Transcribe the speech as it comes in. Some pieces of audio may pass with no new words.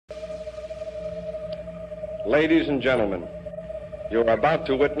Ladies and gentlemen, you are about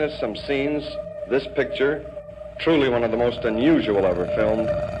to witness some scenes. This picture, truly one of the most unusual ever filmed,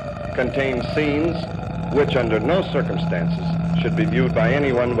 contains scenes which under no circumstances should be viewed by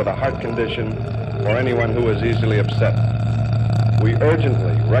anyone with a heart condition or anyone who is easily upset. We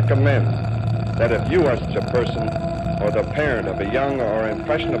urgently recommend that if you are such a person or the parent of a young or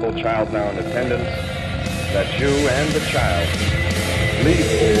impressionable child now in attendance, that you and the child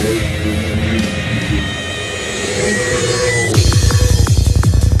leave.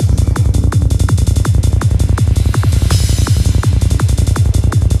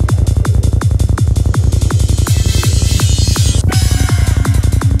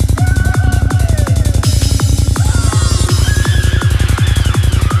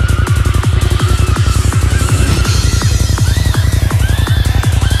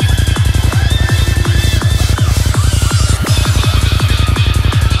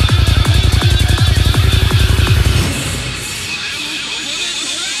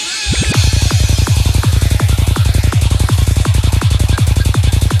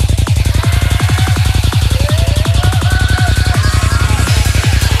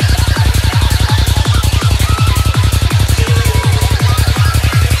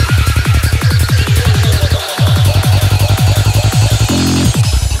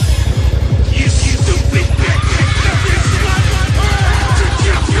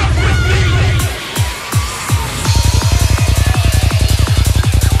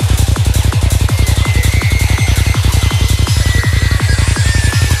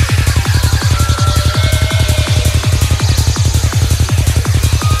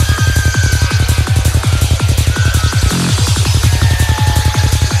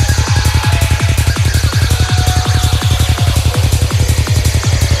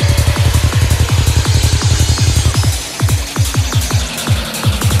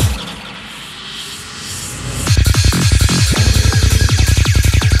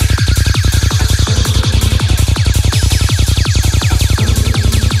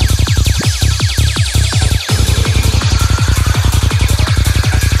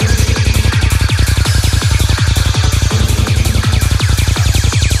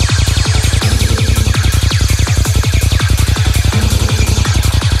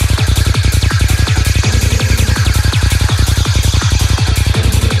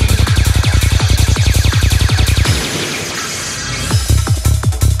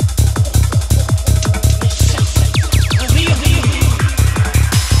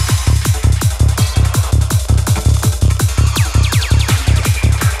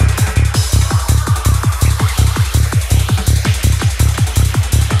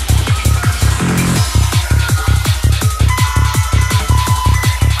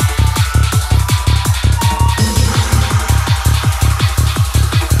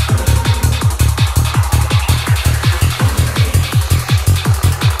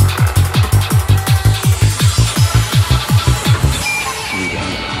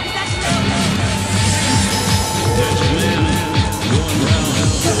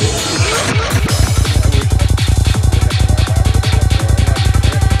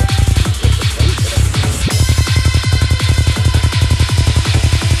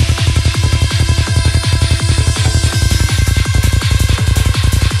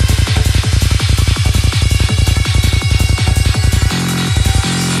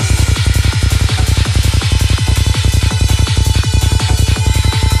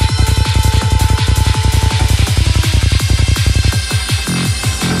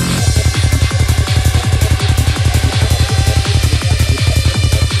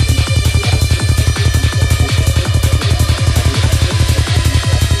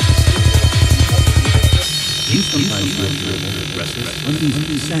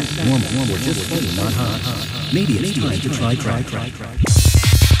 Normal, or just plain not hot. Maybe it's time to try crack.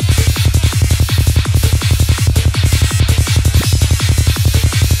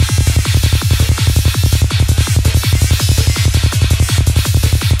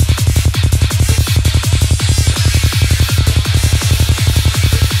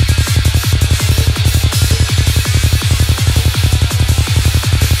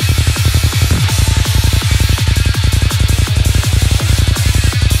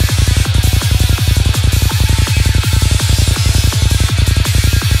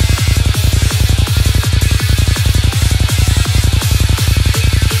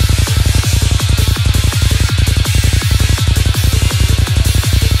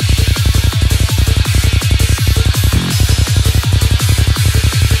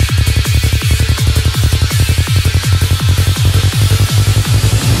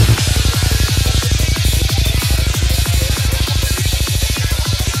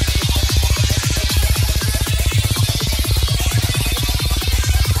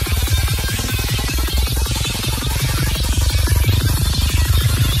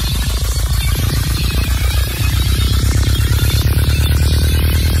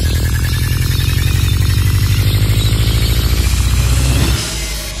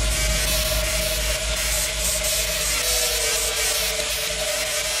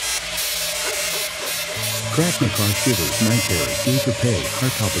 may cause shivers, night terrors, days of pay,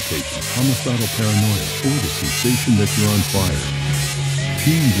 heart palpitations, homicidal paranoia, or the sensation that you're on fire.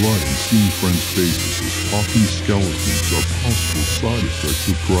 Seeing blood and seeing friends' faces with talking skeletons are possible side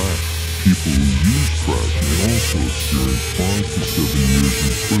effects of crack. People who use crack may also experience 5 to 7 years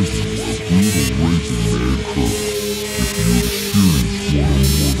in prison where